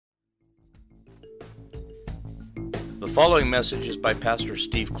The following message is by Pastor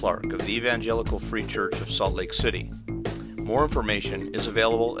Steve Clark of the Evangelical Free Church of Salt Lake City. More information is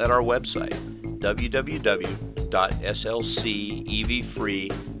available at our website,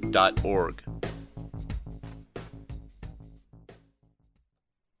 www.slcevfree.org.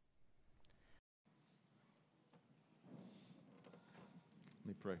 Let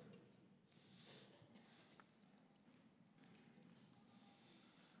me pray.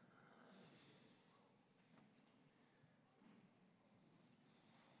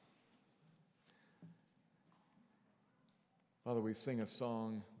 Father, we sing a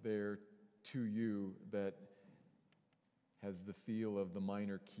song there to you that has the feel of the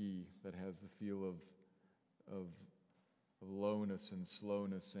minor key, that has the feel of lowness and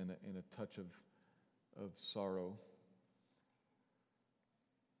slowness and a touch of sorrow.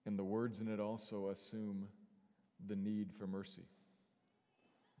 And the words in it also assume the need for mercy.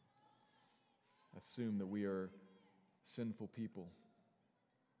 Assume that we are sinful people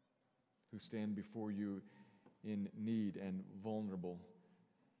who stand before you in need and vulnerable,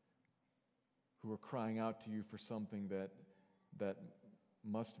 who are crying out to you for something that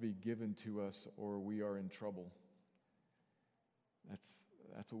must be given to us or we are in trouble. That's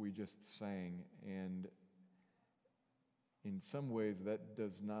what we just sang, and in some ways that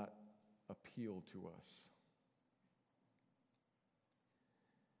does not appeal to us.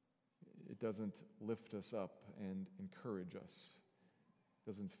 It doesn't lift us up and encourage us. It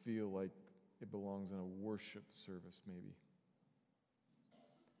doesn't feel like it belongs in a worship service, maybe.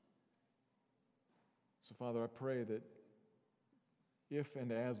 So, Father, I pray that if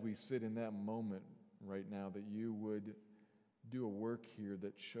and as we sit in that moment right now, that you would do a work here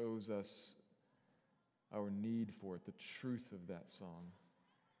that shows us our need for it, the truth of that song,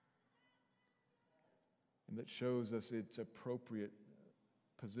 and that shows us its appropriate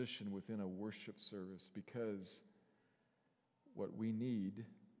position within a worship service, because what we need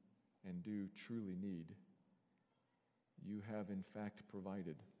and do truly need, you have in fact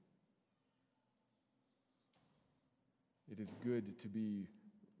provided. It is good to be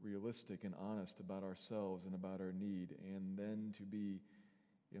realistic and honest about ourselves and about our need, and then to be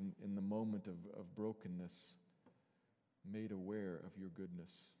in the moment of brokenness made aware of your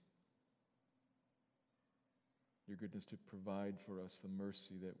goodness. Your goodness to provide for us the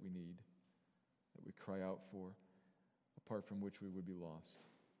mercy that we need, that we cry out for, apart from which we would be lost.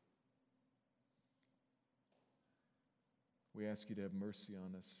 We ask you to have mercy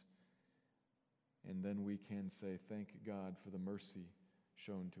on us, and then we can say, thank God for the mercy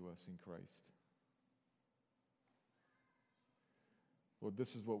shown to us in Christ. Lord,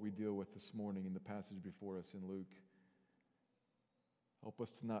 this is what we deal with this morning in the passage before us in Luke. Help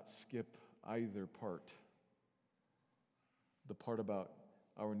us to not skip either part. The part about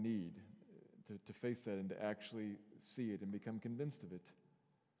our need, to face that and to actually see it and become convinced of it.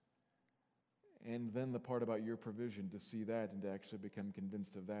 And then the part about your provision, to see that and to actually become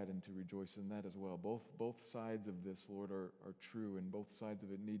convinced of that and to rejoice in that as well. Both sides of this, Lord, are true, and both sides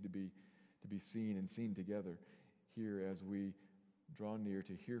of it need to be seen and seen together here as we draw near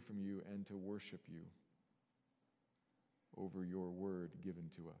to hear from you and to worship you over your word given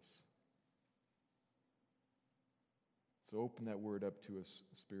to us. So open that word up to us,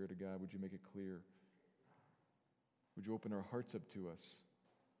 Spirit of God. Would you make it clear? Would you open our hearts up to us?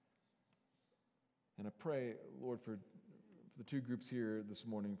 And I pray, Lord, for the two groups here this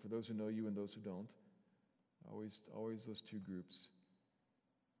morning, for those who know you and those who don't, always those two groups.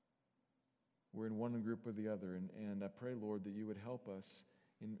 We're in one group or the other, and I pray, Lord, that you would help us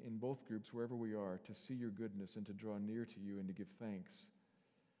in both groups, wherever we are, to see your goodness and to draw near to you and to give thanks.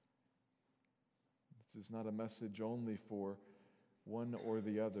 This is not a message only for one or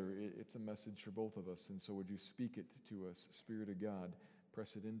the other. It's a message for both of us, and so would you speak it to us, Spirit of God.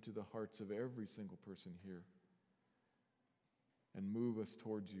 Press it into the hearts of every single person here and move us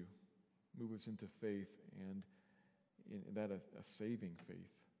towards you. Move us into faith, and in that a saving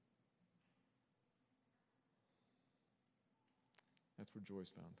faith. That's where joy is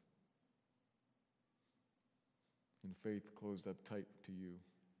found. In faith closed up tight to you.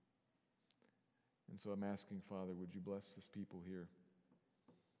 And so I'm asking, Father, would you bless this people here?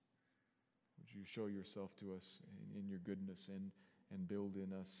 Would you show yourself to us in your goodness and build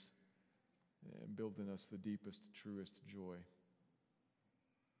in us the deepest, truest joy.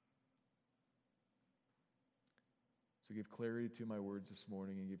 So give clarity to my words this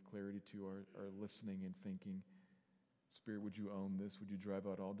morning, and give clarity to our listening and thinking. Spirit, would you own this? Would you drive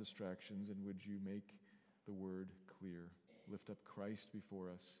out all distractions, and would you make the word clear? Lift up Christ before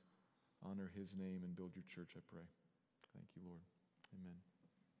us, honor his name, and build your church, I pray. Thank you, Lord. Amen.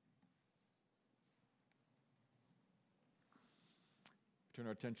 Turn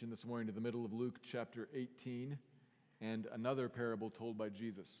our attention this morning to the middle of Luke chapter 18 and another parable told by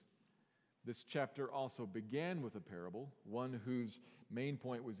Jesus. This chapter also began with a parable, one whose main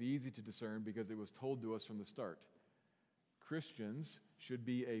point was easy to discern because it was told to us from the start. Christians should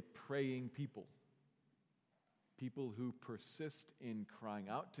be a praying people who persist in crying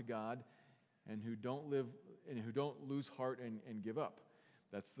out to God and who don't lose heart and give up.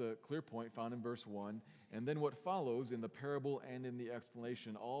 That's the clear point found in verse 1. And then what follows in the parable and in the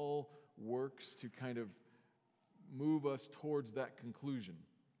explanation all works to kind of move us towards that conclusion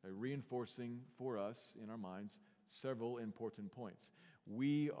by reinforcing for us in our minds several important points.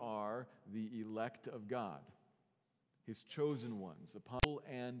 We are the elect of God, His chosen ones, upon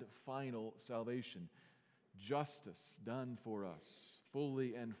and final salvation. Justice done for us,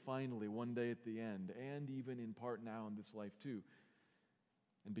 fully and finally, one day at the end, and even in part now in this life too.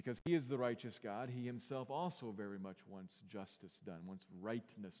 And because He is the righteous God, He Himself also very much wants justice done, wants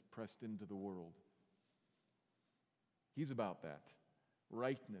rightness pressed into the world. He's about that.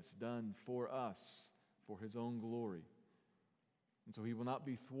 Rightness done for us, for His own glory. And so He will not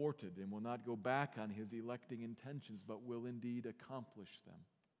be thwarted and will not go back on His electing intentions, but will indeed accomplish them.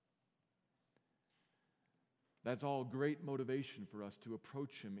 That's all great motivation for us to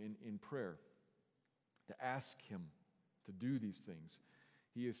approach Him in prayer, to ask Him to do these things.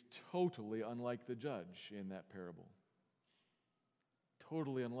 He is totally unlike the judge in that parable.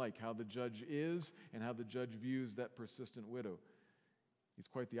 Totally unlike how the judge is and how the judge views that persistent widow. He's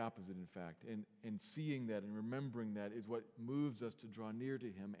quite the opposite, in fact. And seeing that and remembering that is what moves us to draw near to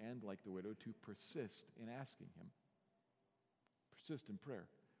Him and, like the widow, to persist in asking Him. Persist in prayer.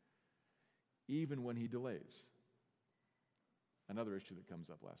 Even when He delays. Another issue that comes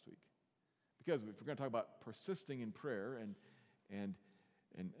up last week. Because if we're going to talk about persisting in prayer and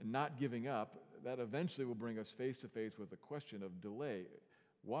not giving up, that eventually will bring us face to face with the question of delay.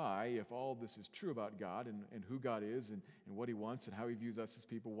 Why, if all this is true about God and who God is and what He wants and how He views us as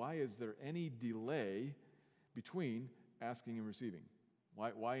people, why is there any delay between asking and receiving?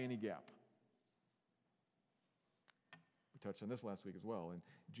 Why any gap? We touched on this last week as well. And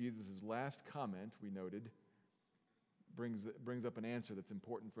Jesus' last comment, we noted, brings up an answer that's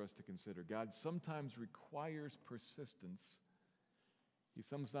important for us to consider. God sometimes requires persistence. He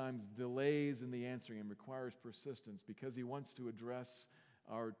sometimes delays in the answering and requires persistence because He wants to address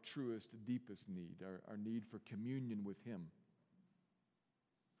our truest, deepest need, our need for communion with Him.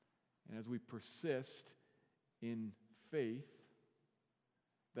 And as we persist in faith,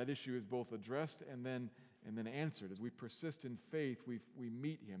 that issue is both addressed and then answered. As we persist in faith, we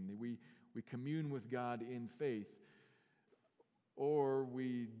meet Him. We commune with God in faith, or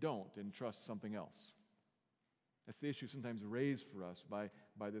we don't and trust something else. That's the issue sometimes raised for us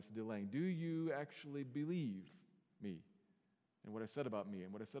by this delaying. Do you actually believe me and what I said about me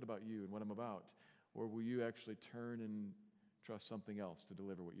and what I said about you and what I'm about? Or will you actually turn and trust something else to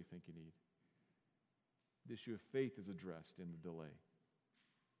deliver what you think you need? The issue of faith is addressed in the delay.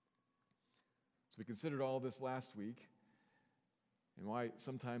 So we considered all this last week and why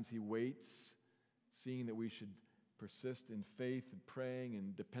sometimes He waits, seeing that we should persist in faith and praying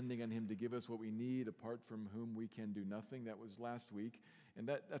and depending on Him to give us what we need, apart from whom we can do nothing. That was last week. And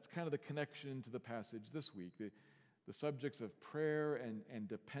that's kind of the connection to the passage this week. The subjects of prayer and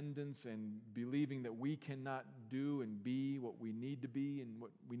dependence and believing that we cannot do and be what we need to be and what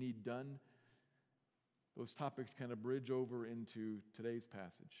we need done. Those topics kind of bridge over into today's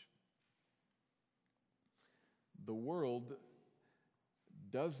passage. The world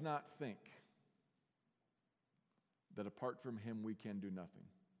does not think that apart from Him we can do nothing.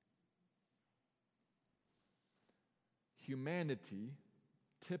 Humanity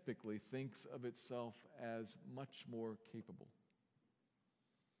typically thinks of itself as much more capable.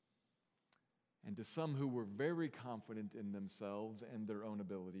 And to some who were very confident in themselves and their own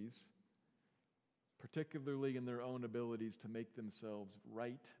abilities, particularly in their own abilities to make themselves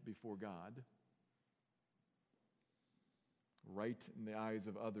right before God, right in the eyes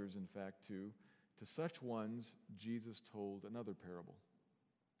of others, in fact, too, to such ones, Jesus told another parable,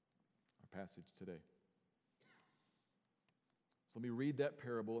 our passage today. So let me read that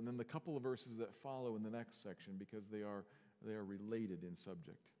parable and then the couple of verses that follow in the next section because they are related in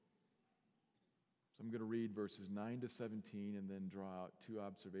subject. So I'm going to read verses 9 to 17 and then draw out two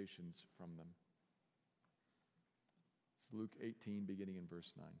observations from them. It's Luke 18, beginning in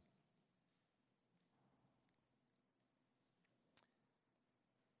verse 9.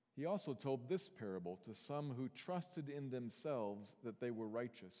 He also told this parable to some who trusted in themselves that they were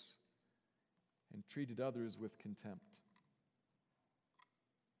righteous and treated others with contempt.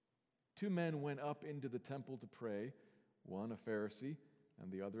 2 men went up into the temple to pray, one a Pharisee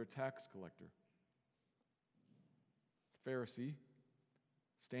and the other a tax collector. The Pharisee,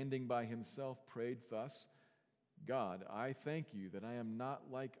 standing by himself, prayed thus, God, I thank you that I am not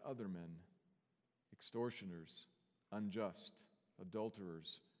like other men, extortioners, unjust,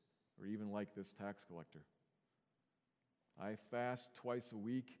 adulterers, or even like this tax collector. I fast twice a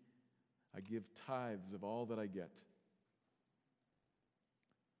week. I give tithes of all that I get.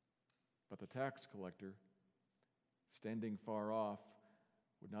 But the tax collector, standing far off,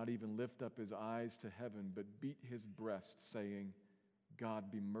 would not even lift up his eyes to heaven, but beat his breast, saying,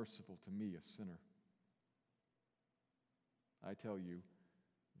 God, be merciful to me, a sinner. I tell you,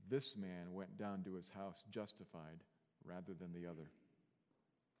 this man went down to his house justified rather than the other.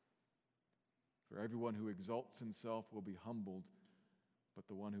 For everyone who exalts himself will be humbled, but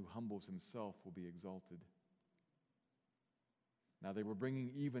the one who humbles himself will be exalted. Now they were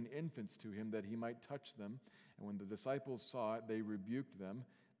bringing even infants to him that he might touch them, and when the disciples saw it, they rebuked them.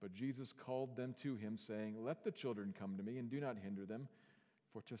 But Jesus called them to him, saying, Let the children come to me, and do not hinder them,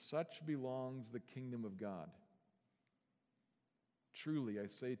 for to such belongs the kingdom of God. Truly, I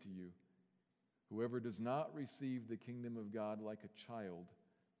say to you, whoever does not receive the kingdom of God like a child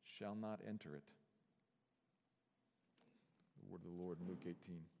shall not enter it. The word of the Lord in Luke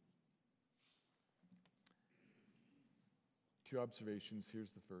 18. Two observations.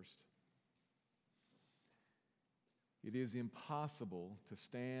 Here's the first. It is impossible to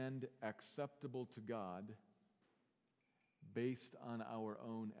stand acceptable to God based on our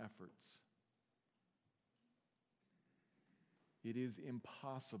own efforts. It is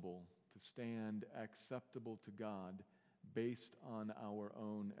impossible to stand acceptable to God based on our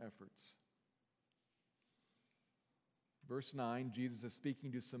own efforts. Verse 9, Jesus is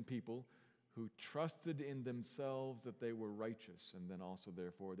speaking to some people who trusted in themselves that they were righteous, and then also,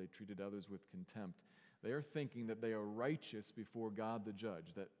 therefore, they treated others with contempt. They are thinking that they are righteous before God the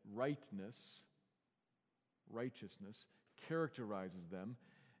judge, that righteousness characterizes them,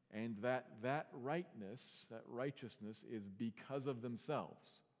 and that righteousness is because of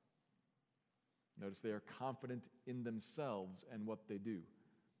themselves. Notice they are confident in themselves and what they do.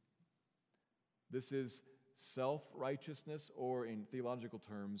 This is self-righteousness, or in theological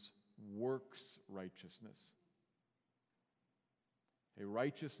terms, works righteousness. A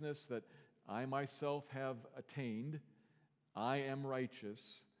righteousness that I myself have attained. I am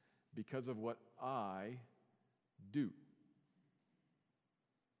righteous because of what I do,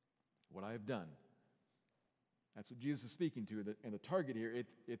 what I have done. That's what Jesus is speaking to, and the target here,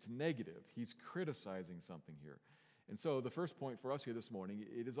 it's negative. He's criticizing something here. And so the first point for us here this morning,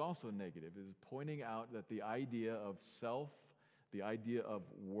 it is also negative. It is pointing out that the idea of self, the idea of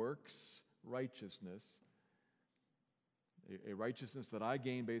works righteousness, a righteousness that I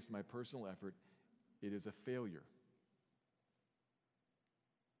gain based on my personal effort, it is a failure.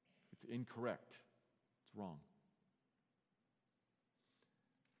 It's incorrect. It's wrong.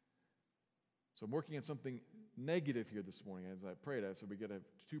 So I'm working on something negative here this morning as I prayed. I said we got to have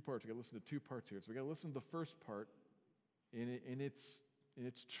two parts. We got to listen to two parts here. So we got to listen to the first part in its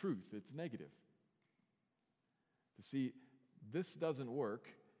truth. It's negative. To see this doesn't work,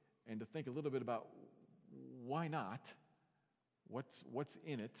 and to think a little bit about why not. What's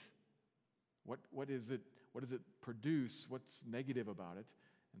in it? What is it? What does it produce? What's negative about it?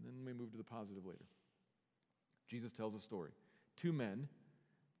 And then we move to the positive later. Jesus tells a story. Two men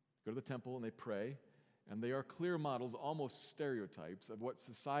go to the temple and they pray, and they are clear models, almost stereotypes, of what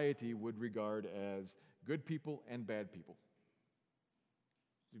society would regard as good people and bad people.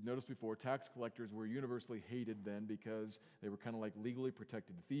 You've noticed before, tax collectors were universally hated then because they were kind of like legally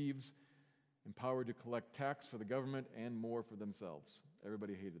protected thieves, empowered to collect tax for the government and more for themselves.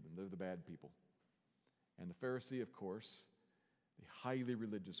 Everybody hated them. They're the bad people. And the Pharisee, of course, the highly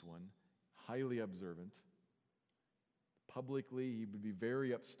religious one, highly observant. Publicly, he would be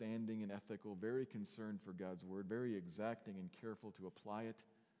very upstanding and ethical, very concerned for God's word, very exacting and careful to apply it.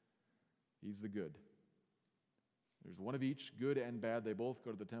 He's the good. There's one of each, good and bad. They both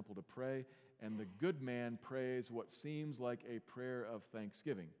go to the temple to pray, and the good man prays what seems like a prayer of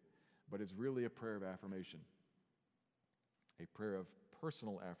thanksgiving, but it's really a prayer of affirmation, a prayer of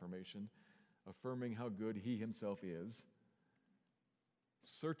personal affirmation, affirming how good he himself is,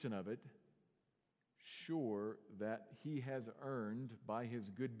 certain of it, sure that he has earned by his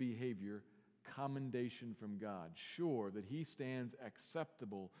good behavior commendation from God, sure that he stands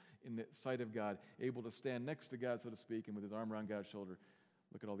acceptable in the sight of God, able to stand next to God, so to speak, and with his arm around God's shoulder,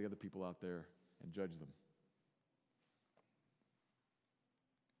 look at all the other people out there and judge them.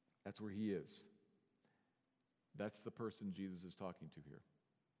 That's where he is. That's the person Jesus is talking to here.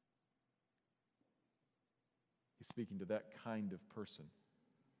 He's speaking to that kind of person.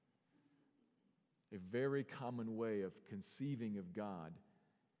 a very common way of conceiving of God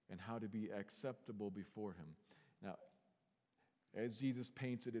and how to be acceptable before Him. Now, as Jesus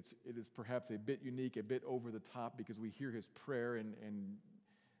paints it, it is perhaps a bit unique, a bit over the top, because we hear His prayer, and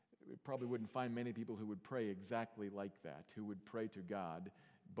we probably wouldn't find many people who would pray exactly like that, who would pray to God,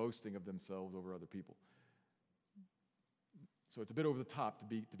 boasting of themselves over other people. So it's a bit over the top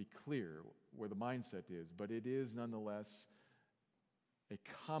to be clear where the mindset is, but it is nonetheless a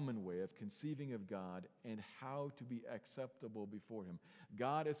common way of conceiving of God and how to be acceptable before Him.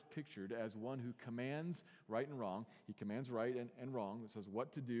 God is pictured as one who commands right and wrong. He commands right and wrong. It says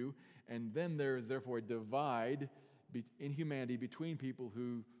what to do. And then there is therefore a divide in humanity between people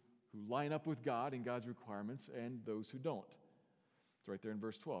who line up with God and God's requirements and those who don't. It's right there in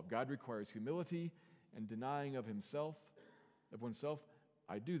verse 12. God requires humility and denying of oneself.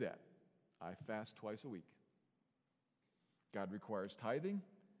 I do that. I fast twice a week. God requires tithing.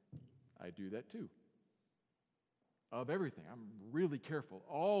 I do that too. Of everything. I'm really careful.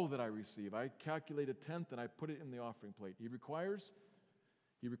 All that I receive, I calculate a tenth and I put it in the offering plate. He requires,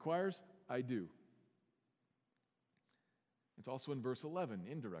 I do. It's also in verse 11,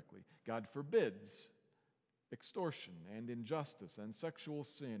 indirectly. God forbids extortion and injustice and sexual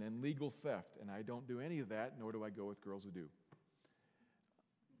sin and legal theft, and I don't do any of that, nor do I go with girls who do.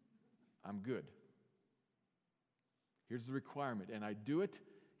 I'm good. Here's the requirement, and I do it.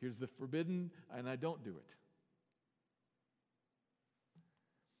 Here's the forbidden, and I don't do it.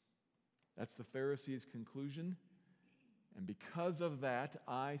 That's the Pharisees' conclusion. And because of that,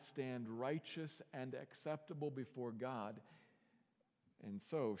 I stand righteous and acceptable before God. And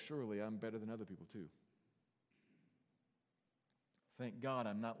so, surely, I'm better than other people too. Thank God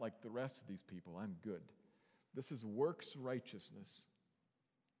I'm not like the rest of these people. I'm good. This is works righteousness.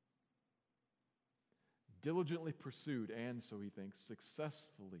 Diligently pursued, and, so he thinks,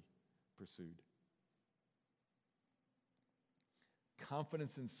 successfully pursued.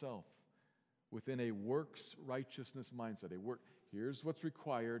 Confidence in self within a works righteousness mindset. Here's what's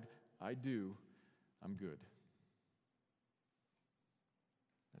required. I do. I'm good.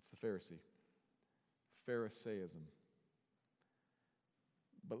 That's the Pharisee. Pharisaism.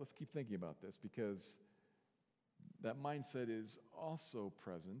 But let's keep thinking about this, because that mindset is also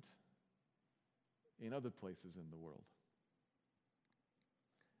present in other places in the world.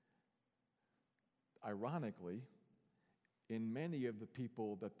 Ironically, in many of the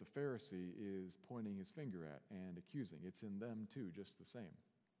people that the Pharisee is pointing his finger at and accusing, it's in them too, just the same.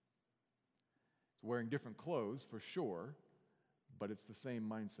 It's wearing different clothes, for sure, but it's the same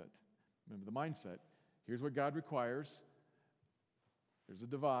mindset. Remember the mindset. Here's what God requires. There's a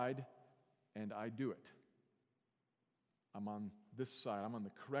divide, and I do it. I'm on this side. I'm on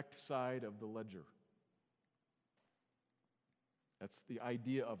the correct side of the ledger. That's the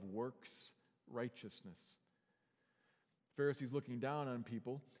idea of works righteousness. Pharisees looking down on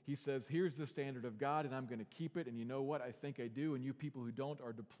people. He says, here's the standard of God, and I'm going to keep it, and you know what? I think I do, and you people who don't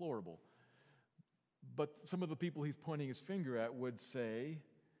are deplorable. But some of the people he's pointing his finger at would say,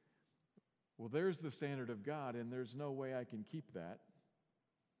 well, there's the standard of God, and there's no way I can keep that.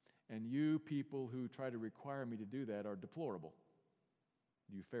 And you people who try to require me to do that are deplorable,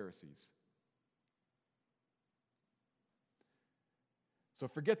 you Pharisees. So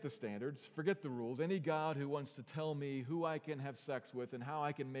forget the standards, forget the rules. Any God who wants to tell me who I can have sex with and how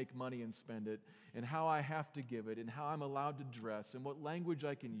I can make money and spend it and how I have to give it and how I'm allowed to dress and what language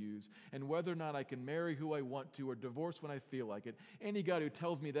I can use and whether or not I can marry who I want to or divorce when I feel like it. Any God who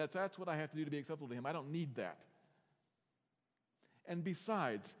tells me that's what I have to do to be acceptable to Him, I don't need that. And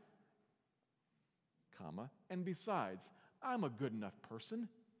besides, I'm a good enough person.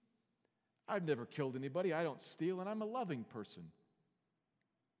 I've never killed anybody. I don't steal, and I'm a loving person.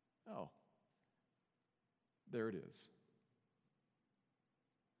 Oh, there it is.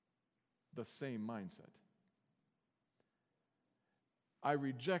 The same mindset. I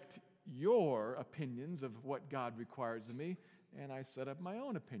reject your opinions of what God requires of me, and I set up my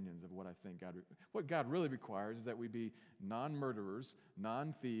own opinions of what I think what God really requires is that we be non-murderers,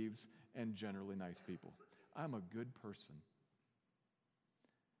 non-thieves, and generally nice people. I'm a good person.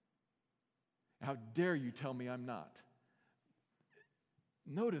 How dare you tell me I'm not?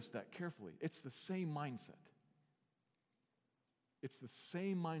 Notice that carefully. It's the same mindset. It's the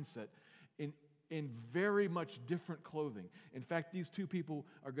same mindset in very much different clothing. In fact, these two people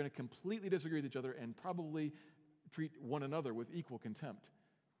are going to completely disagree with each other and probably treat one another with equal contempt.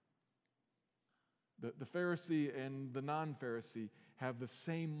 The Pharisee and the non-Pharisee have the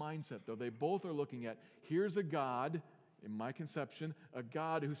same mindset, though. They both are looking at, here's a God, in my conception, a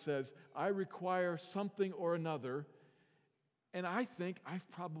God who says, I require something or another, and I think I've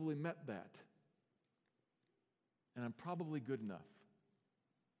probably met that. and I'm probably good enough.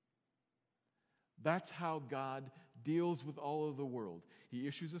 That's how God deals with all of the world. He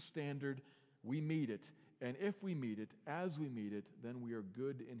issues a standard, we meet it, and if we meet it, as we meet it, then we are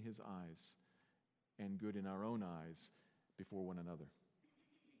good in His eyes and good in our own eyes before one another.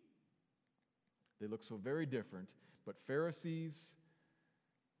 They look so very different, but Pharisees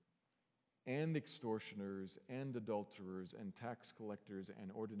and extortioners and adulterers and tax collectors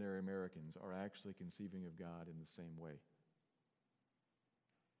and ordinary Americans are actually conceiving of God in the same way.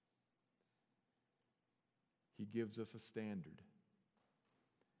 He gives us a standard.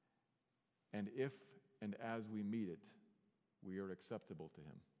 And if and as we meet it, we are acceptable to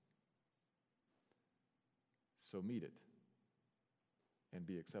Him. So meet it and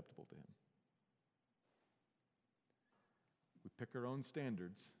be acceptable to Him. We pick our own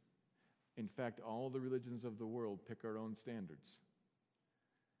standards. In fact, all the religions of the world pick our own standards.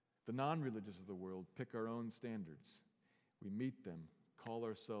 The non-religious of the world pick our own standards. We meet them, call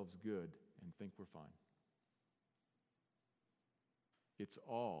ourselves good, and think we're fine. It's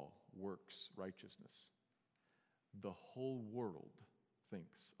all works righteousness. The whole world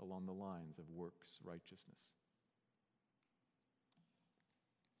thinks along the lines of works righteousness.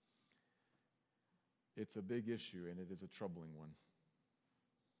 It's a big issue, and it is a troubling one.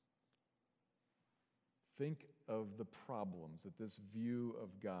 Think of the problems that this view of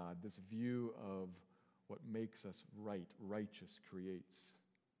God, this view of what makes us right, righteous, creates.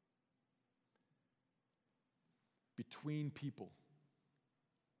 Between people,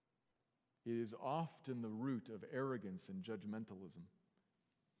 it is often the root of arrogance and judgmentalism.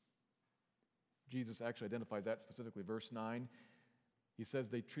 Jesus actually identifies that specifically. Verse 9, he says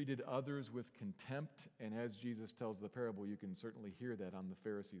they treated others with contempt, and as Jesus tells the parable, you can certainly hear that on the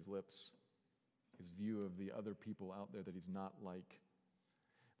Pharisees' lips, his view of the other people out there that he's not like.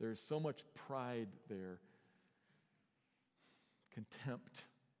 There's so much pride there, contempt,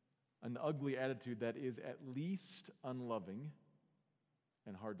 an ugly attitude that is at least unloving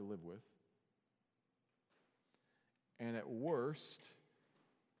and hard to live with, and at worst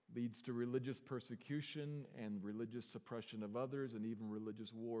leads to religious persecution and religious suppression of others and even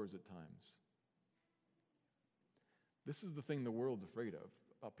religious wars at times. This is the thing the world's afraid of,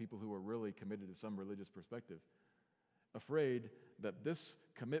 about people who are really committed to some religious perspective. Afraid that this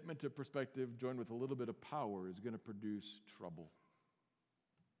commitment to perspective joined with a little bit of power is going to produce trouble.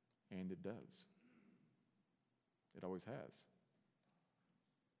 And it does. It always has.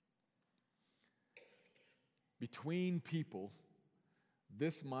 Between people,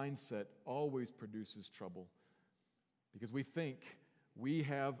 this mindset always produces trouble because we think we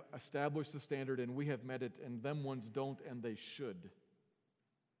have established the standard and we have met it, and them ones don't, and they should.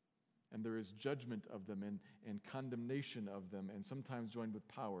 And there is judgment of them and condemnation of them, and sometimes joined with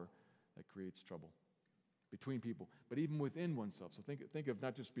power that creates trouble between people, but even within oneself. So think of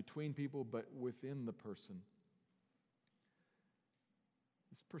not just between people, but within the person.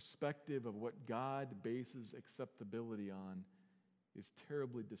 This perspective of what God bases acceptability on is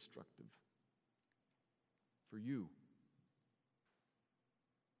terribly destructive for you.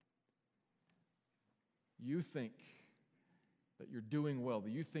 You think that you're doing well,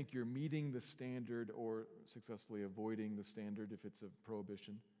 that you think you're meeting the standard or successfully avoiding the standard if it's a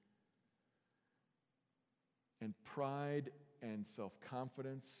prohibition. And pride and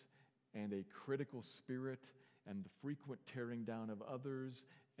self-confidence and a critical spirit and the frequent tearing down of others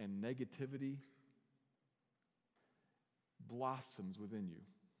and negativity blossoms within you.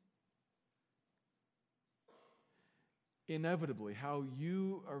 Inevitably, how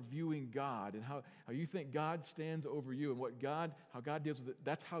you are viewing God and how you think God stands over you and how God deals with it,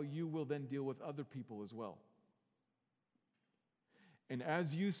 that's how you will then deal with other people as well. And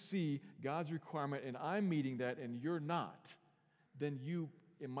as you see God's requirement and I'm meeting that and you're not, then you,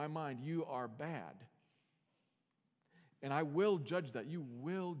 in my mind, you are bad. And I will judge that. You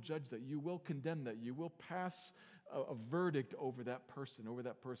will judge that. You will condemn that. You will pass a verdict over that person, over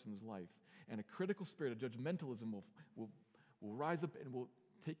that person's life. And a critical spirit of judgmentalism will rise up and will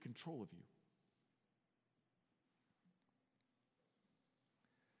take control of you.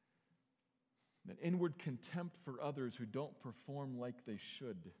 An inward contempt for others who don't perform like they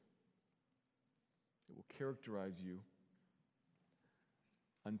should. It will characterize you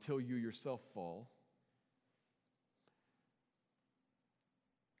until you yourself fall.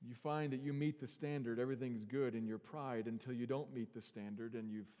 You find that you meet the standard, everything's good in your pride, until you don't meet the standard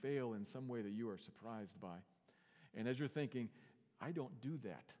and you fail in some way that you are surprised by. And as you're thinking, I don't do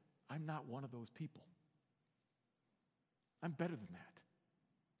that. I'm not one of those people. I'm better than that.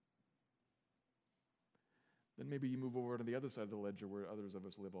 Then maybe you move over to the other side of the ledger where others of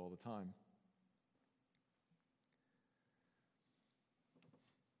us live all the time.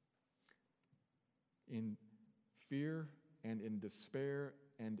 in fear and in despair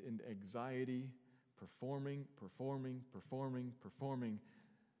and in anxiety, performing,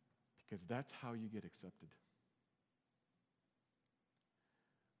 because that's how you get accepted.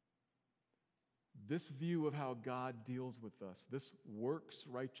 This view of how God deals with us, this works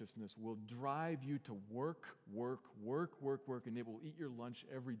righteousness, will drive you to work, and it will eat your lunch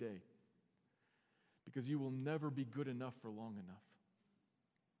every day. Because you will never be good enough for long enough.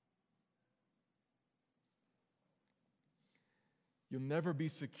 You'll never be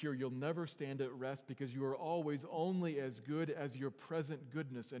secure. You'll never stand at rest because you are always only as good as your present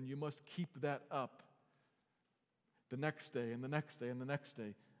goodness, and you must keep that up the next day and the next day and the next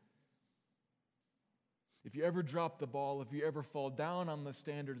day. If you ever drop the ball, if you ever fall down on the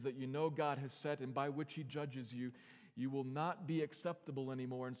standards that you know God has set and by which He judges you, you will not be acceptable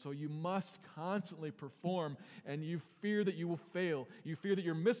anymore. And so you must constantly perform, and you fear that you will fail. You fear that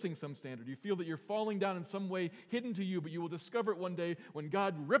you're missing some standard. You feel that you're falling down in some way hidden to you, but you will discover it one day when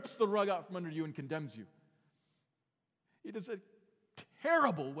God rips the rug out from under you and condemns you. It is a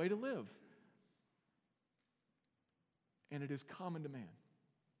terrible way to live. And it is common to man.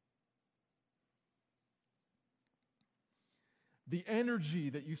 The energy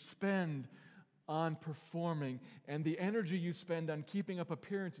that you spend on performing and the energy you spend on keeping up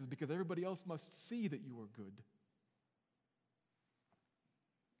appearances because everybody else must see that you are good.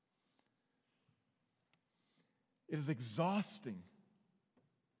 It is exhausting.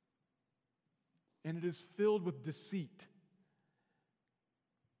 And it is filled with deceit.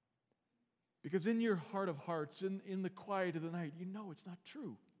 Because in your heart of hearts, in the quiet of the night, you know it's not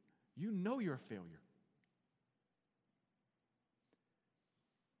true. You know you're a failure.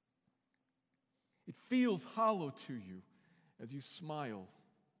 It feels hollow to you as you smile.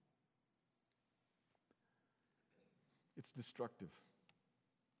 It's destructive.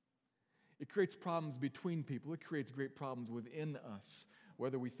 It creates problems between people. It creates great problems within us.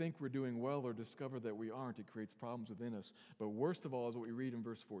 Whether we think we're doing well or discover that we aren't, it creates problems within us. But worst of all is what we read in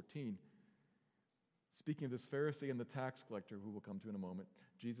verse 14. Speaking of this Pharisee and the tax collector, who we'll come to in a moment,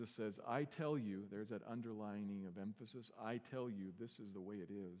 Jesus says, I tell you, there's that underlining of emphasis, I tell you, this is the way it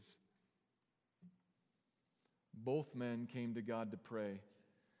is. Both men came to God to pray.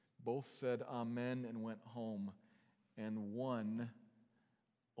 Both said amen and went home. And one,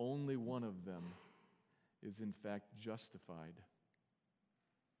 only one of them, is in fact justified.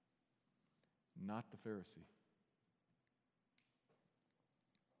 Not the Pharisee.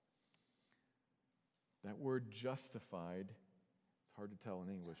 That word justified, it's hard to tell in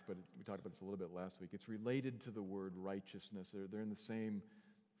English, but we talked about this a little bit last week. It's related to the word righteousness. They're in the same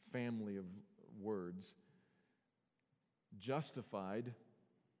family of words. Justified,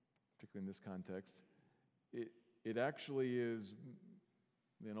 particularly in this context, it actually is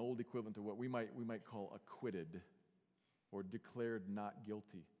an old equivalent to what we might call acquitted or declared not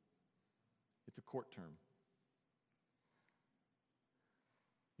guilty. It's a court term.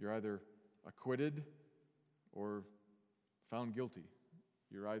 You're either acquitted or found guilty.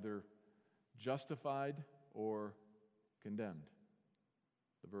 You're either justified or condemned.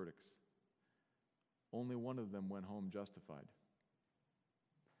 The verdicts. Only one of them went home justified.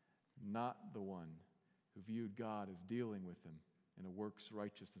 Not the one who viewed God as dealing with him in a works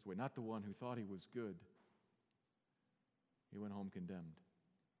righteousness way. Not the one who thought he was good. He went home condemned.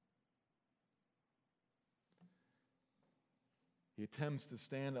 He attempts to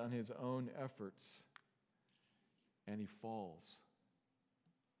stand on his own efforts, and he falls.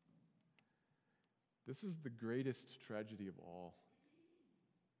 This is the greatest tragedy of all.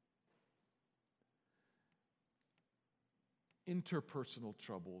 Interpersonal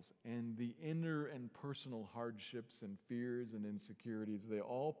troubles and the inner and personal hardships and fears and insecurities, they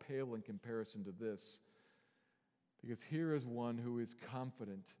all pale in comparison to this. Because here is one who is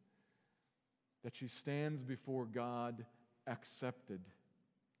confident that she stands before God accepted,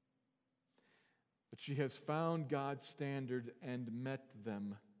 that she has found God's standard and met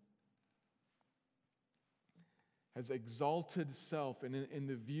them, has exalted self, and in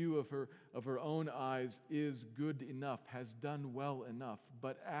the view of her own eyes is good enough, has done well enough,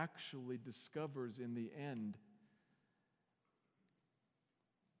 but actually discovers in the end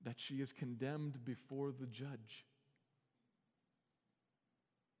that she is condemned before the judge.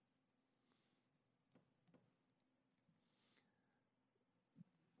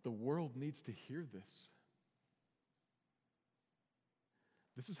 The world needs to hear this.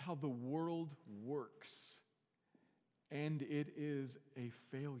 This is how the world works. And it is a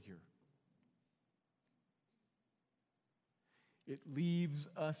failure. It leaves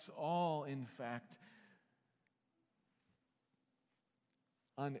us all, in fact,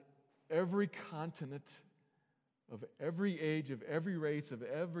 on every continent, of every age, of every race, of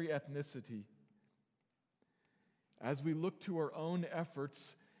every ethnicity, as we look to our own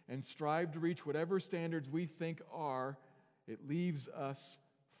efforts and strive to reach whatever standards we think are, it leaves us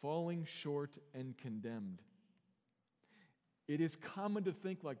falling short and condemned. It is common to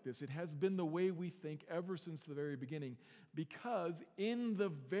think like this. It has been the way we think ever since the very beginning, because in the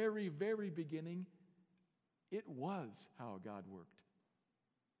very, very beginning, it was how God worked.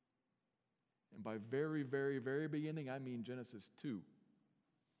 And by very, very, very beginning, I mean Genesis 2,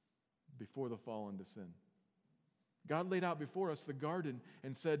 before the fall into sin. God laid out before us the garden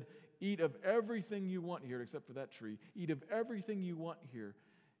and said, eat of everything you want here, except for that tree. Eat of everything you want here,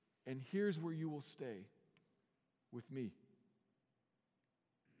 and here's where you will stay, with me.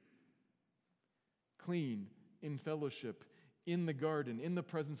 Clean, in fellowship, in the garden, in the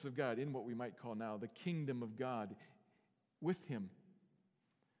presence of God, in what we might call now the kingdom of God, with Him.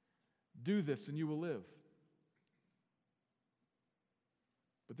 Do this and you will live.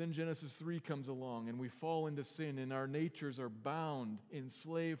 But then Genesis 3 comes along and we fall into sin and our natures are bound,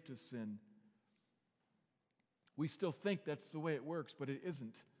 enslaved to sin. We still think that's the way it works, but it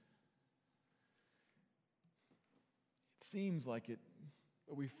isn't. It seems like it,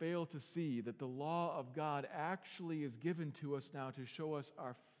 but we fail to see that the law of God actually is given to us now to show us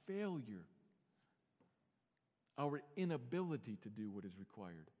our failure, our inability to do what is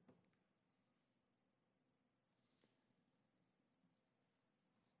required.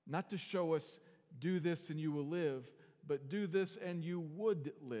 Not to show us, do this and you will live, but do this and you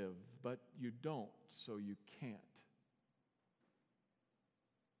would live, but you don't, so you can't.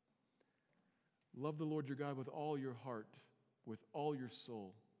 Love the Lord your God with all your heart, with all your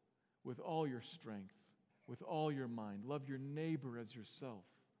soul, with all your strength, with all your mind. Love your neighbor as yourself.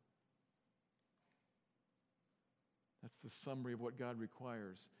 That's the summary of what God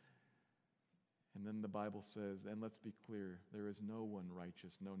requires. And then the Bible says, and let's be clear, there is no one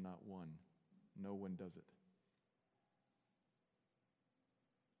righteous, no, not one. No one does it.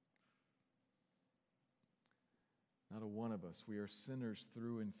 Not a one of us. We are sinners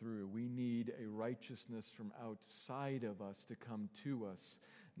through and through. We need a righteousness from outside of us to come to us.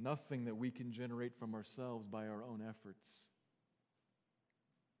 Nothing that we can generate from ourselves by our own efforts.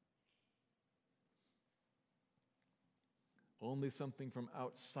 Only something from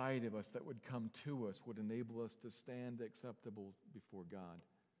outside of us that would come to us would enable us to stand acceptable before God.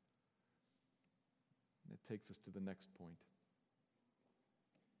 And it takes us to the next point.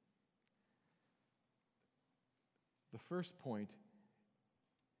 The first point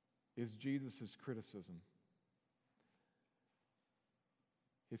is Jesus' criticism.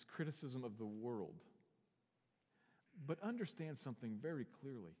 His criticism of the world. But understand something very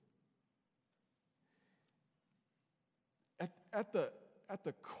clearly. At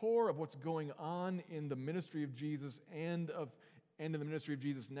the core of what's going on in the ministry of Jesus and in the ministry of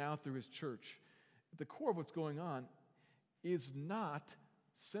Jesus now through His church, at the core of what's going on is not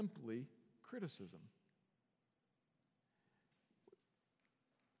simply criticism.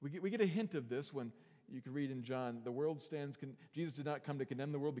 We get a hint of this when you can read in John, Jesus did not come to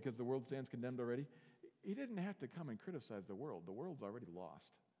condemn the world because the world stands condemned already. He didn't have to come and criticize the world. The world's already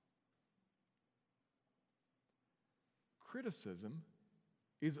lost. Criticism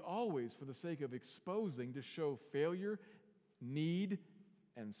is always for the sake of exposing to show failure, need,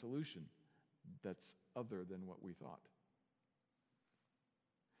 and solution that's other than what we thought.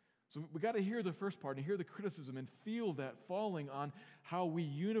 So we got to hear the first part and hear the criticism and feel that falling on how we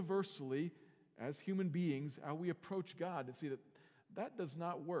universally, as human beings, how we approach God, to see that does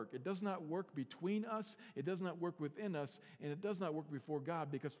not work. It does not work between us, it does not work within us, and it does not work before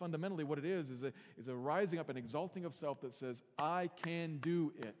God, because fundamentally what it is a rising up and exalting of self that says, I can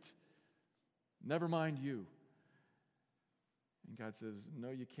do it. Never mind you. And God says, no,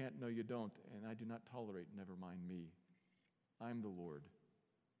 you can't, no, you don't, and I do not tolerate never mind me. I'm the Lord.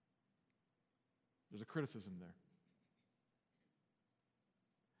 There's a criticism there.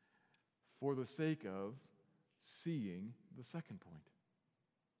 For the sake of seeing the second point.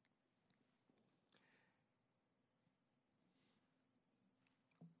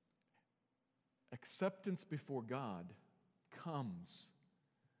 Acceptance before God comes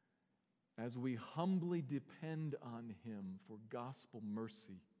as we humbly depend on Him for gospel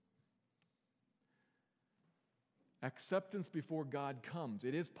mercy. Acceptance before God comes.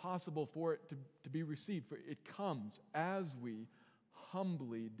 It is possible for it to be received, for it comes as we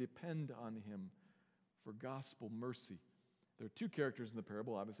humbly depend on Him for gospel mercy. There are two characters in the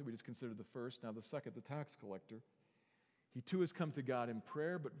parable. Obviously, we just considered the first. Now the second, the tax collector. He too has come to God in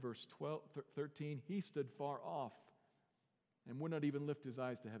prayer, but verse 13, he stood far off. and would not even lift his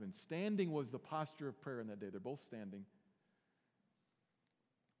eyes to heaven. Standing was the posture of prayer in that day. They're both standing.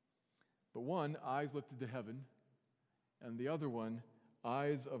 But one, eyes lifted to heaven, and the other one,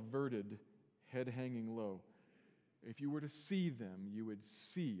 eyes averted, head hanging low. If you were to see them, you would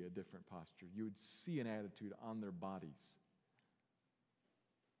see a different posture. You would see an attitude on their bodies.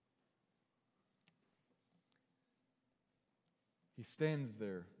 He stands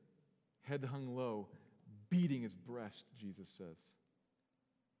there, head hung low, beating his breast, Jesus says.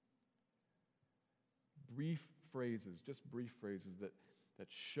 Brief phrases, just brief phrases that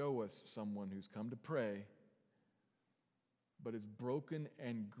show us someone who's come to pray, but is broken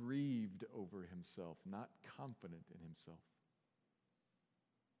and grieved over himself, not confident in himself.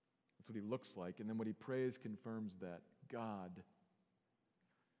 That's what he looks like. And then what he prays confirms that. God,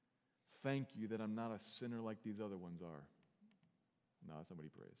 thank you that I'm not a sinner like these other ones are. No, that's not what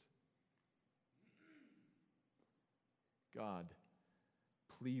he prays. God,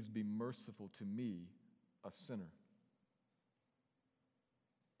 please be merciful to me, a sinner.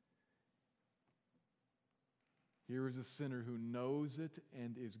 Here is a sinner who knows it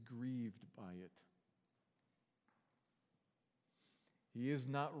and is grieved by it. He is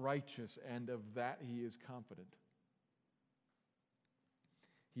not righteous, and of that he is confident.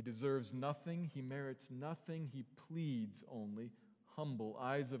 He deserves nothing, he merits nothing, he pleads only, humble,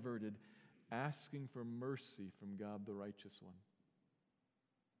 eyes averted, asking for mercy from God the righteous one.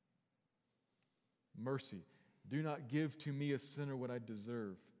 Mercy. Do not give to me, a sinner, what I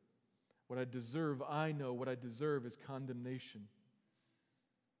deserve. What I deserve, I know. What I deserve is condemnation.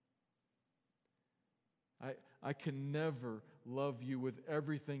 I can never love you with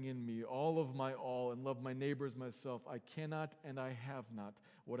everything in me, all of my all, and love my neighbor as myself. I cannot and I have not.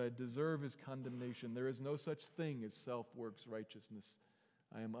 What I deserve is condemnation. There is no such thing as self-works righteousness.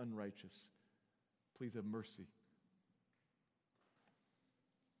 I am unrighteous. Please have mercy.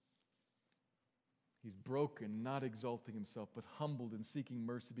 He's broken, not exalting himself, but humbled and seeking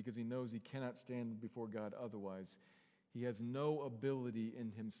mercy because he knows he cannot stand before God otherwise. He has no ability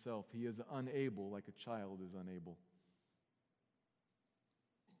in himself. He is unable, like a child is unable.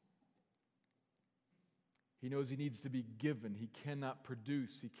 He knows he needs to be given. He cannot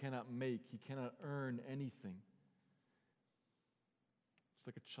produce. He cannot make. He cannot earn anything. Just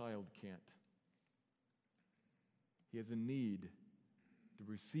like a child can't. He has a need to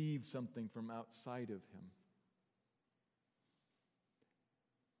receive something from outside of him.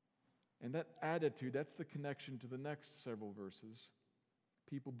 And that attitude, that's the connection to the next several verses.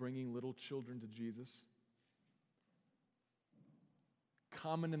 People bringing little children to Jesus.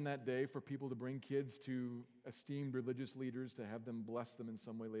 Common in that day for people to bring kids to esteemed religious leaders, to have them bless them in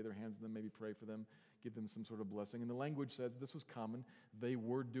some way, lay their hands on them, maybe pray for them, give them some sort of blessing. And the language says this was common. They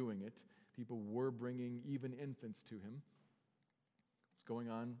were doing it. People were bringing even infants to him. It's going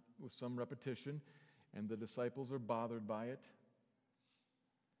on with some repetition, and the disciples are bothered by it.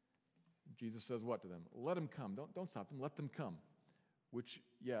 Jesus says what to them? Let them come. Don't stop them. Let them come. Which,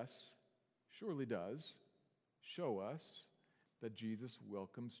 yes, surely does show us that Jesus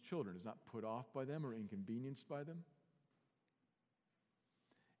welcomes children, is not put off by them or inconvenienced by them.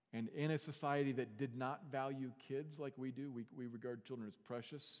 And in a society that did not value kids like we do, we regard children as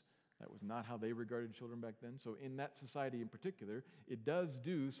precious. That was not how they regarded children back then. So in that society in particular, it does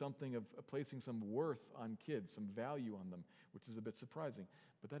do something of placing some worth on kids, some value on them, which is a bit surprising.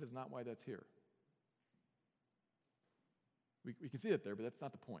 But that is not why that's here. We can see it there, but that's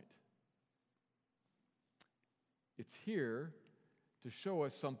not the point. It's here to show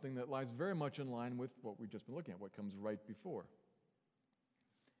us something that lies very much in line with what we've just been looking at, what comes right before.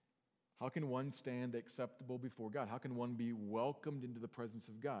 How can one stand acceptable before God? How can one be welcomed into the presence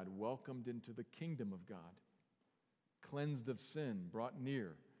of God, welcomed into the kingdom of God, cleansed of sin, brought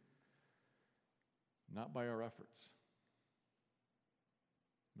near? Not by our efforts.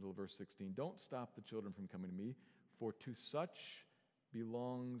 Middle of verse 16, don't stop the children from coming to me, for to such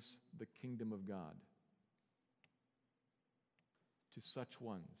belongs the kingdom of God. To such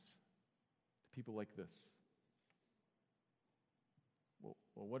ones, to people like this.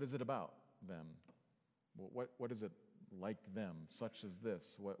 Well, what is it about them? What is it like them, such as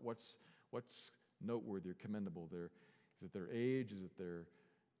this? What's noteworthy or commendable? Is it their age? Is it their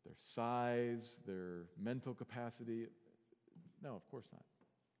size? Their mental capacity? No, of course not.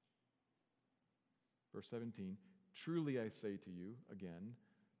 Verse 17, truly I say to you, again,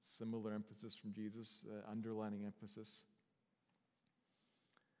 similar emphasis from Jesus, underlining emphasis.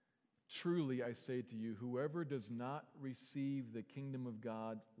 Truly I say to you, whoever does not receive the kingdom of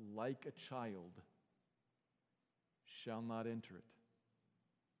God like a child shall not enter it.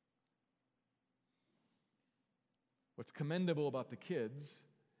 What's commendable about the kids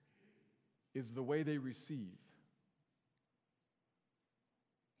is the way they receive,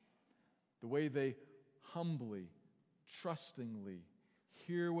 the way they humbly, trustingly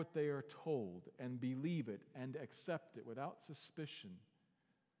hear what they are told and believe it and accept it without suspicion,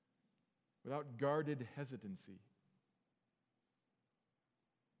 without guarded hesitancy.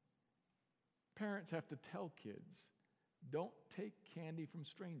 Parents have to tell kids, don't take candy from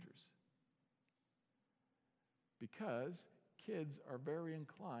strangers, because kids are very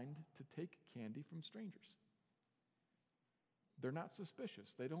inclined to take candy from strangers. They're not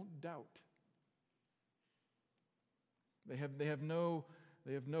suspicious. They don't doubt. They have no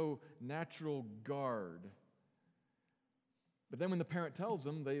natural guard. But then when the parent tells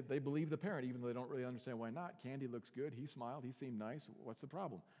them, they believe the parent, even though they don't really understand why not. Candy looks good. He smiled. He seemed nice. What's the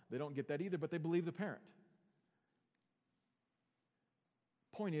problem? They don't get that either, but they believe the parent.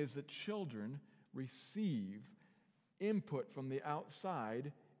 Point is that children receive input from the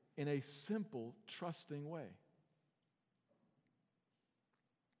outside in a simple, trusting way.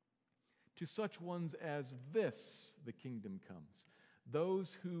 To such ones as this, the kingdom comes.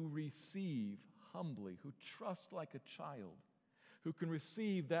 Those who receive humbly, who trust like a child, who can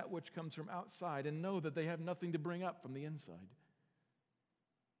receive that which comes from outside and know that they have nothing to bring up from the inside.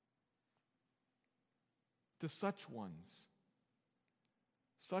 To such ones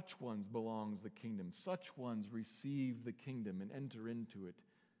belongs the kingdom. Such ones receive the kingdom and enter into it,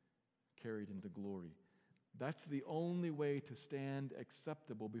 carried into glory. That's the only way to stand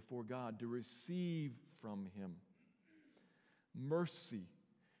acceptable before God, to receive from Him mercy,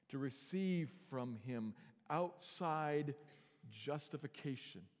 to receive from Him outside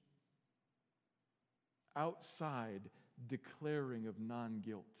justification, outside declaring of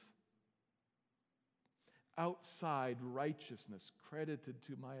non-guilt, outside righteousness credited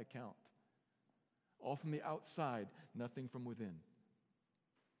to my account. All from the outside, nothing from within.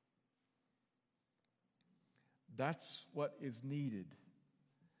 That's what is needed.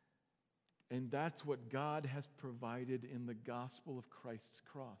 And that's what God has provided in the gospel of Christ's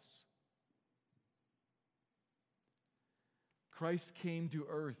cross. Christ came to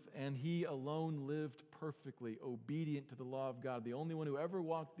earth, and He alone lived perfectly, obedient to the law of God. The only one who ever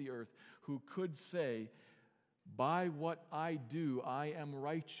walked the earth who could say, by what I do, I am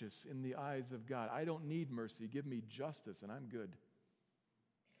righteous in the eyes of God. I don't need mercy. Give me justice, and I'm good.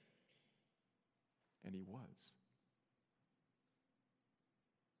 And He was.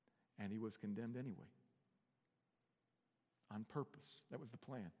 And He was condemned anyway. On purpose. That was the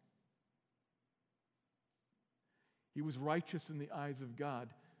plan. He was righteous in the eyes of God.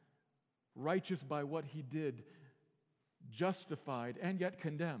 Righteous by what He did. Justified and yet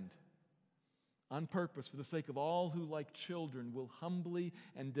condemned. On purpose, for the sake of all who, like children, will humbly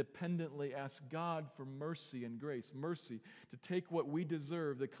and dependently ask God for mercy and grace. Mercy to take what we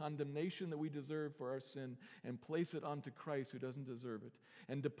deserve, the condemnation that we deserve for our sin, and place it onto Christ who doesn't deserve it.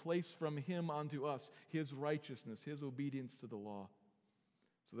 And to place from Him onto us His righteousness, His obedience to the law.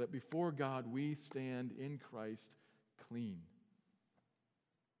 So that before God we stand in Christ clean.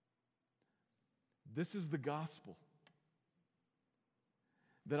 This is the gospel.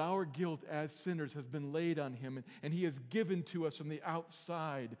 That our guilt as sinners has been laid on Him, and He has given to us from the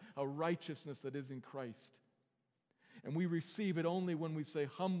outside a righteousness that is in Christ. And we receive it only when we say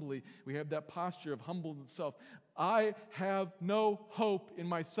humbly, we have that posture of humble self. I have no hope in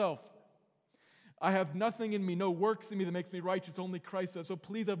myself. I have nothing in me, no works in me that makes me righteous, only Christ does. So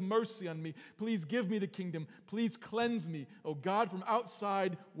please have mercy on me. Please give me the kingdom. Please cleanse me. Oh God, from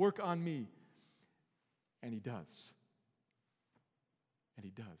outside, work on me. And He does. And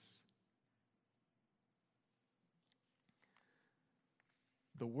He does.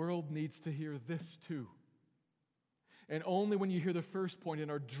 The world needs to hear this too. And only when you hear the first point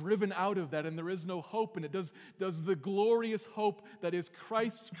and are driven out of that and there is no hope in it, does the glorious hope that is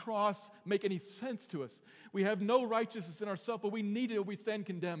Christ's cross make any sense to us. We have no righteousness in ourselves, but we need it or we stand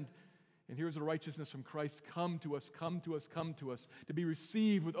condemned. And here's a righteousness from Christ. Come to us, come to us, come to us, to be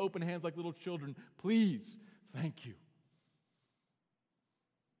received with open hands like little children. Please, thank you.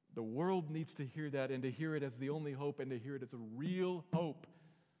 The world needs to hear that, and to hear it as the only hope, and to hear it as a real hope.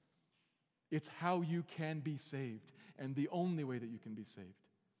 It's how you can be saved, and the only way that you can be saved.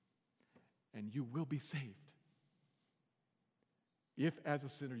 And you will be saved. If, as a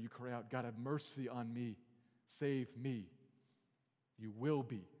sinner, you cry out, God, have mercy on me, save me, you will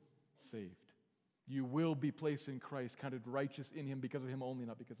be saved. You will be placed in Christ, counted righteous in Him because of Him only,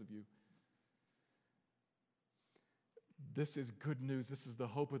 not because of you. This is good news. This is the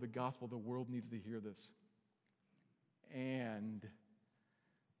hope of the gospel. The world needs to hear this. And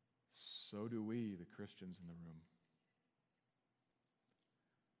so do we, the Christians in the room.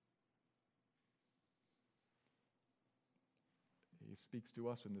 he speaks to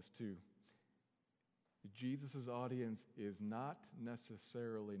us in this too. Jesus' audience is not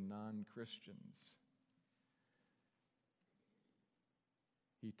necessarily non-Christians.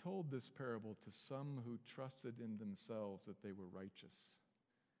 He told this parable to some who trusted in themselves that they were righteous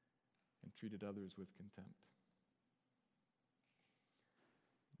and treated others with contempt.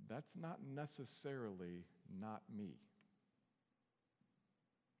 That's not necessarily not me.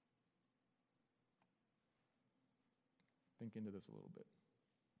 Think into this a little bit.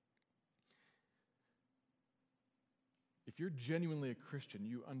 If you're genuinely a Christian,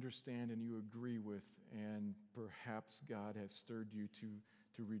 you understand and you agree with, and perhaps God has stirred you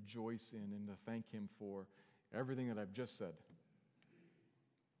to rejoice in and to thank Him for everything that I've just said.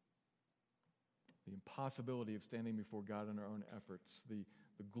 The impossibility of standing before God in our own efforts, the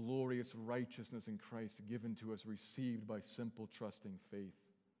glorious righteousness in Christ given to us, received by simple trusting faith.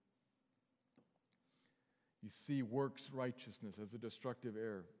 You see works righteousness as a destructive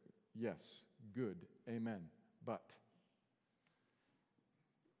error. Yes, good, amen. But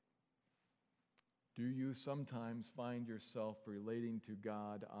do you sometimes find yourself relating to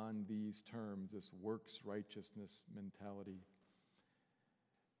God on these terms, this works righteousness mentality?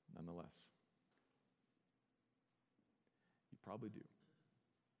 Nonetheless, you probably do.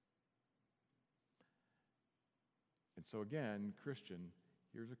 And so again, Christian,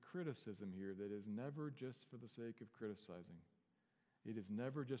 here's a criticism here that is never just for the sake of criticizing. It is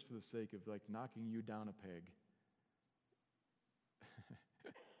never just for the sake of like knocking you down a peg.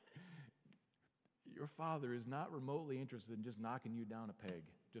 Your Father is not remotely interested in just knocking you down a peg,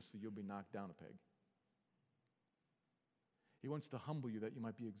 just so you'll be knocked down a peg. He wants to humble you that you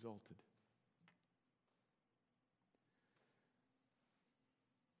might be exalted.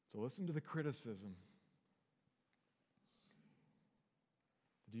 So listen to the criticism.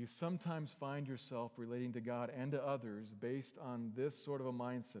 Do you sometimes find yourself relating to God and to others based on this sort of a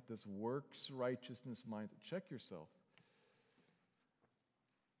mindset, this works righteousness mindset? Check yourself.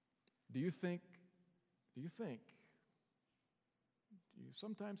 Do you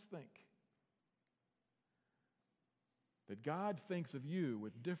sometimes think that God thinks of you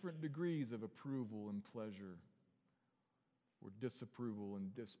with different degrees of approval and pleasure or disapproval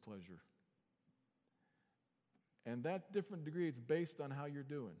and displeasure? And that different degree is based on how you're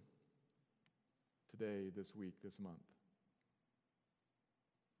doing today, this week, this month.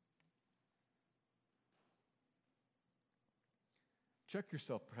 Check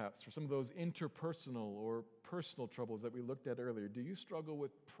yourself perhaps for some of those interpersonal or personal troubles that we looked at earlier. Do you struggle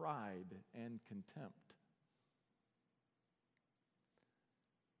with pride and contempt?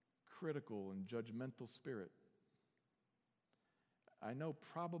 Critical and judgmental spirit? I know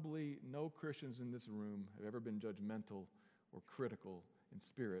probably no Christians in this room have ever been judgmental or critical in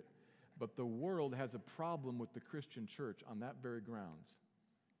spirit, but the world has a problem with the Christian church on that very grounds.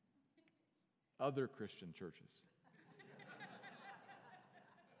 Other Christian churches.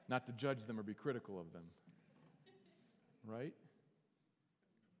 Not to judge them or be critical of them. Right?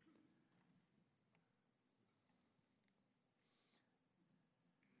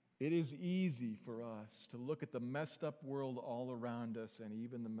 It is easy for us to look at the messed up world all around us and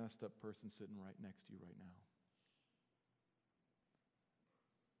even the messed up person sitting right next to you right now.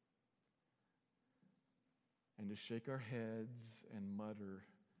 And to shake our heads and mutter,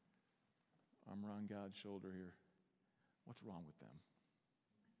 I'm on God's shoulder here. What's wrong with them?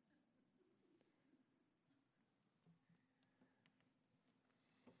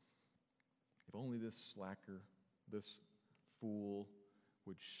 If only this slacker, this fool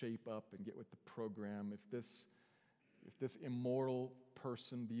would shape up and get with the program. If this immoral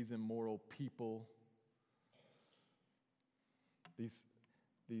person, these immoral people, these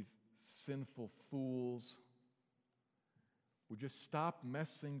sinful fools would just stop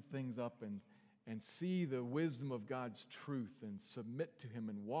messing things up and see the wisdom of God's truth and submit to Him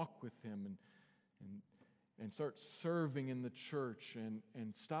and walk with Him and start serving in the church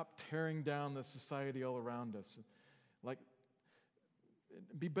and stop tearing down the society all around us. Like,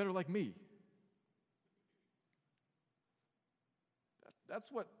 be better like me. That's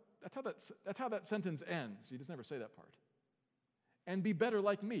how that sentence ends. You just never say that part. And be better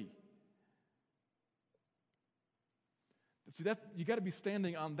like me. See, that you got to be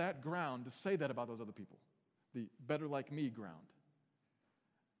standing on that ground to say that about those other people. The better like me ground.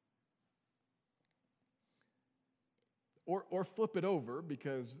 Or flip it over,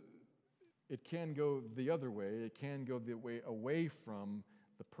 because it can go the other way. It can go the way away from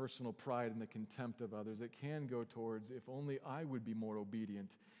the personal pride and the contempt of others. It can go towards, if only I would be more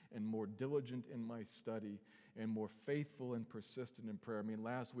obedient and more diligent in my study and more faithful and persistent in prayer. I mean,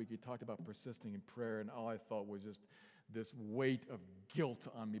 last week he talked about persisting in prayer, and all I thought was just this weight of guilt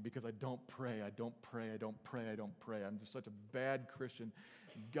on me because I don't pray. I'm just such a bad Christian.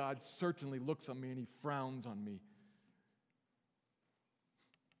 God certainly looks on me and he frowns on me.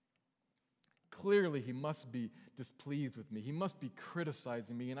 Clearly, he must be displeased with me. He must be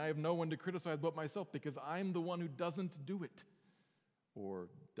criticizing me, and I have no one to criticize but myself because I'm the one who doesn't do it or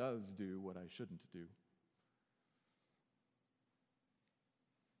does do what I shouldn't do.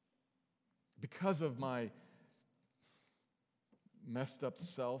 Because of my messed up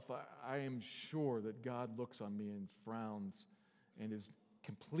self, I am sure that God looks on me and frowns and is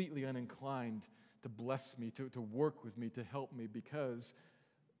completely uninclined to bless me, to work with me, to help me because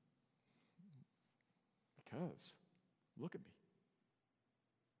look at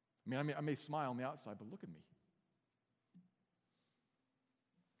me. I may smile on the outside, but look at me.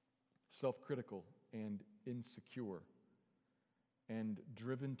 Self-critical and insecure and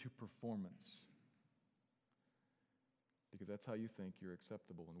driven to performance. Because that's how you think you're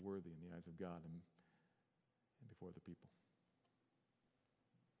acceptable and worthy in the eyes of God and before other people.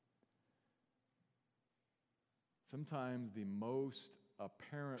 Sometimes the most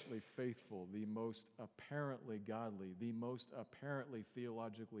apparently faithful, the most apparently godly, the most apparently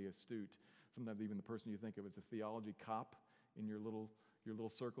theologically astute, sometimes even the person you think of as a theology cop in your little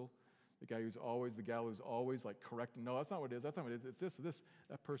circle, the gal who's always like correcting, no, that's not what it is, it's this.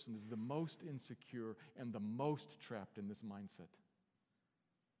 That person is the most insecure and the most trapped in this mindset.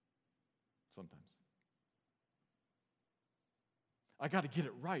 Sometimes. I got to get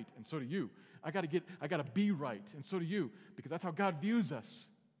it right, and so do you. I got to be right, and so do you, because that's how God views us.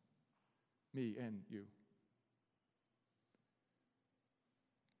 Me and you.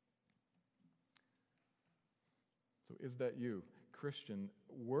 So is that you? Christian,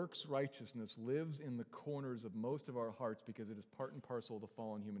 works righteousness lives in the corners of most of our hearts because it is part and parcel of the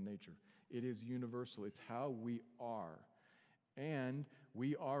fallen human nature. It is universal. It's how we are. And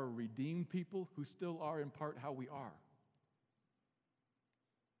we are redeemed people who still are in part how we are.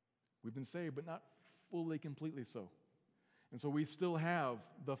 We've been saved, but not fully, completely so. And so we still have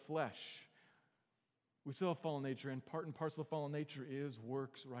the flesh. We still have fallen nature, and part and parcel of fallen nature is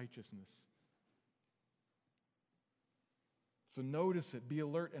works righteousness. So notice it, be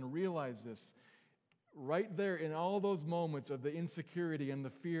alert, and realize this. Right there in all those moments of the insecurity and the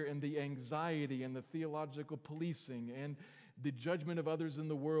fear and the anxiety and the theological policing and the judgment of others in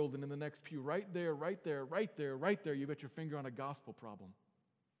the world and in the next pew, right there, you've got your finger on a gospel problem.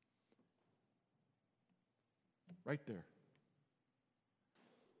 Right there.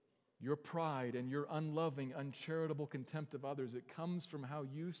 Your pride and your unloving, uncharitable contempt of others, it comes from how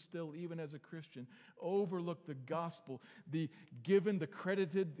you still, even as a Christian, overlook the gospel, the given, the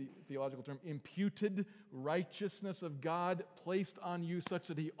credited, the theological term, imputed righteousness of God placed on you such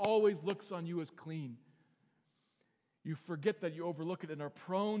that he always looks on you as clean. You forget that, you overlook it, and are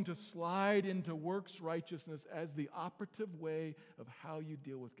prone to slide into works righteousness as the operative way of how you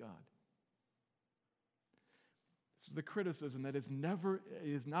deal with God. This is the criticism that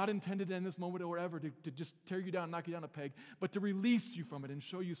is not intended in this moment or ever to just tear you down, knock you down a peg, but to release you from it and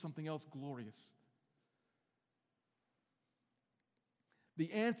show you something else glorious.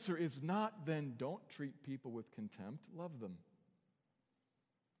 The answer is not then don't treat people with contempt, love them.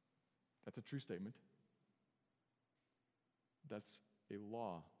 That's a true statement. That's a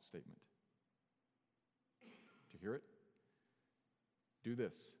law statement. Do you hear it? Do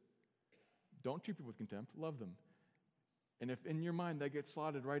this. Don't treat people with contempt, love them. And if in your mind that gets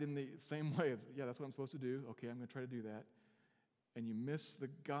slotted right in the same way as, yeah, that's what I'm supposed to do, okay, I'm going to try to do that, and you miss the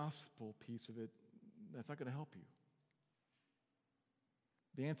gospel piece of it, that's not going to help you.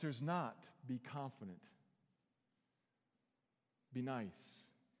 The answer is not be confident, be nice.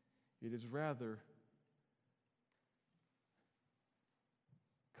 It is rather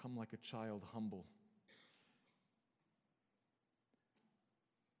come like a child humble.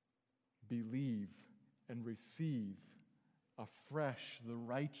 Believe and receive afresh the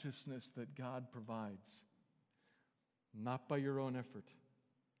righteousness that God provides, not by your own effort.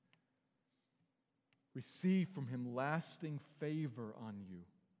 Receive from him lasting favor on you.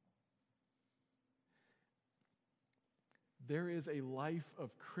 There is a life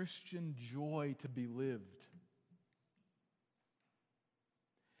of Christian joy to be lived.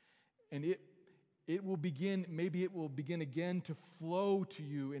 And it will begin again to flow to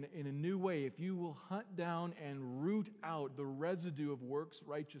you in a new way if you will hunt down and root out the residue of works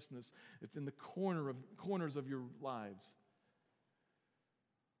righteousness that's in the corners of your lives.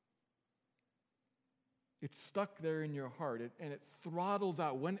 It's stuck there in your heart, and it throttles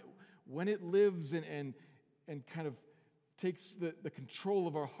out. When it lives and kind of takes the control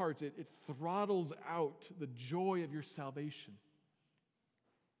of our hearts. It throttles out the joy of your salvation.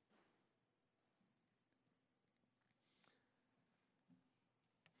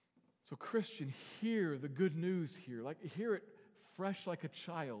 So Christian, hear the good news here. Hear it fresh like a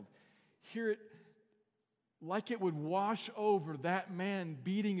child. Hear it like it would wash over that man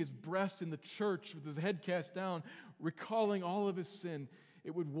beating his breast in the church with his head cast down, recalling all of his sin.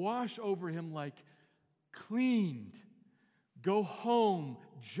 It would wash over him like cleaned. Go home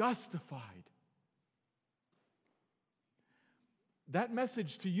justified. That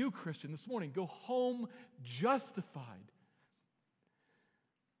message to you, Christian, this morning, go home justified.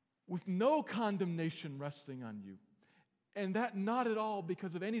 With no condemnation resting on you. And that not at all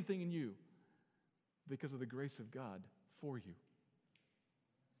because of anything in you, because of the grace of God for you.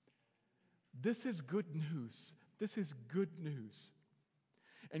 This is good news. This is good news.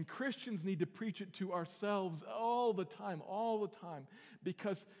 And Christians need to preach it to ourselves all the time,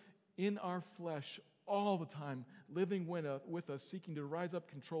 because in our flesh, all the time, living with us, seeking to rise up,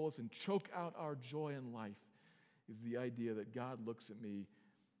 control us, and choke out our joy in life, is the idea that God looks at me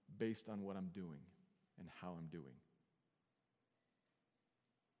based on what I'm doing and how I'm doing.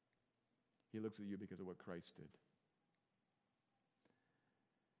 He looks at you because of what Christ did.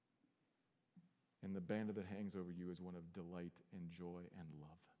 And the banner that hangs over you is one of delight and joy and love.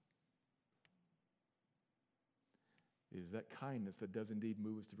 It is that kindness that does indeed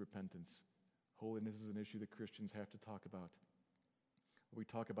move us to repentance. Holiness is an issue that Christians have to talk about. We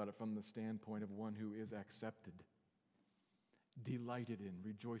talk about it from the standpoint of one who is accepted, delighted in,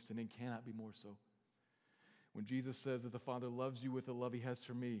 rejoiced in, and cannot be more so. When Jesus says that the Father loves you with the love He has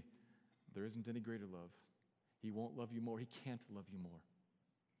for me, there isn't any greater love. He won't love you more. He can't love you more.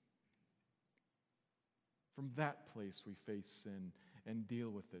 From that place we face sin and deal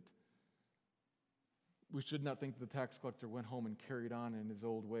with it. We should not think the tax collector went home and carried on in his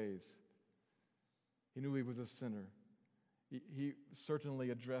old ways. He knew he was a sinner. He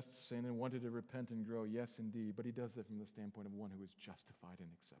certainly addressed sin and wanted to repent and grow, yes, indeed, but he does that from the standpoint of one who is justified and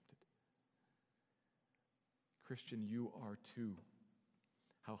accepted. Christian, you are too.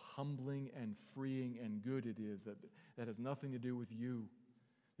 How humbling and freeing and good it is that has nothing to do with you.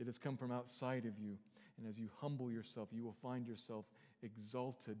 It has come from outside of you. And as you humble yourself, you will find yourself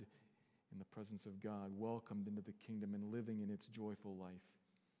exalted in the presence of God, welcomed into the kingdom and living in its joyful life.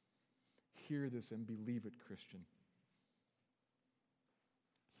 Hear this and believe it, Christian.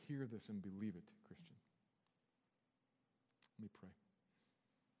 Hear this and believe it, Christian. Let me pray.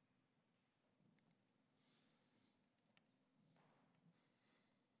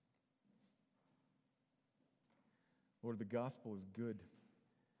 Lord, the gospel is good.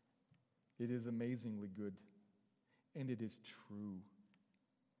 It is amazingly good, and it is true.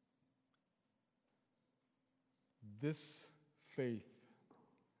 This faith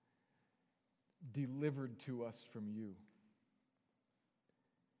delivered to us from you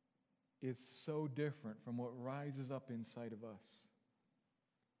is so different from what rises up inside of us.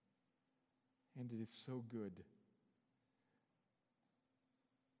 And it is so good.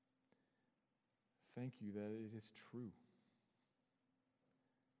 Thank you that it is true.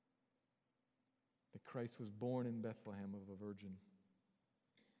 That Christ was born in Bethlehem of a virgin.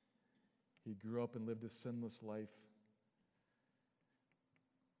 He grew up and lived a sinless life.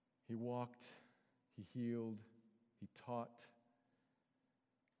 He walked, he healed, he taught.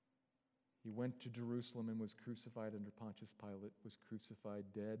 He went to Jerusalem and was crucified under Pontius Pilate, was crucified,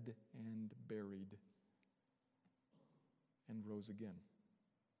 dead, and buried, and rose again.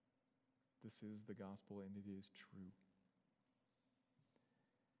 This is the gospel, and it is true.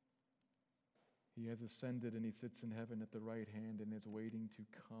 He has ascended, and he sits in heaven at the right hand and is waiting to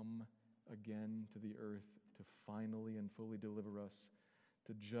come again to the earth to finally and fully deliver us,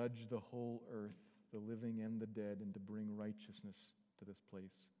 to judge the whole earth, the living and the dead, and to bring righteousness to this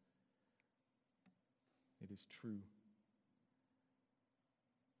place. It is true.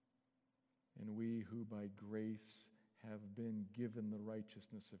 And we who by grace have been given the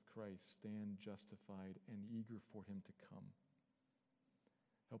righteousness of Christ stand justified and eager for him to come.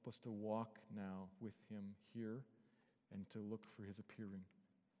 Help us to walk now with him here and to look for his appearing,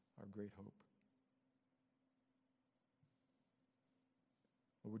 our great hope.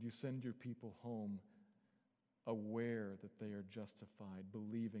 Or would you send your people home aware that they are justified,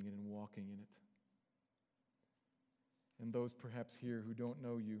 believing it and walking in it? And those perhaps here who don't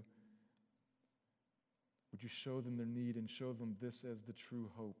know you, would you show them their need and show them this as the true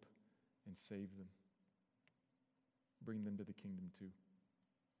hope and save them? Bring them to the kingdom too.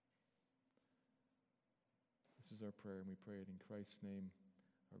 This is our prayer, and we pray it in Christ's name,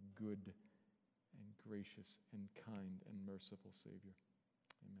 our good and gracious and kind and merciful Savior.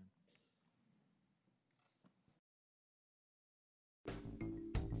 Amen.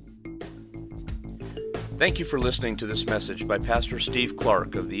 Thank you for listening to this message by Pastor Steve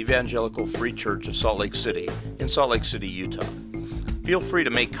Clark of the Evangelical Free Church of Salt Lake City in Salt Lake City, Utah. Feel free to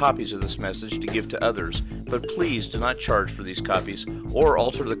make copies of this message to give to others, but please do not charge for these copies or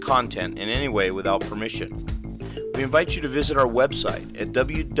alter the content in any way without permission. We invite you to visit our website at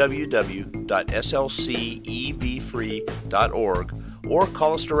www.slcevfree.org or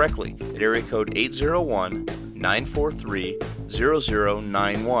call us directly at area code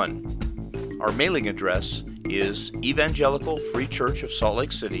 801-943-0091. Our mailing address is Evangelical Free Church of Salt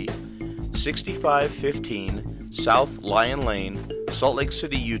Lake City, 6515 South Lion Lane, Salt Lake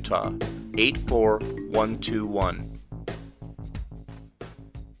City, Utah, 84121.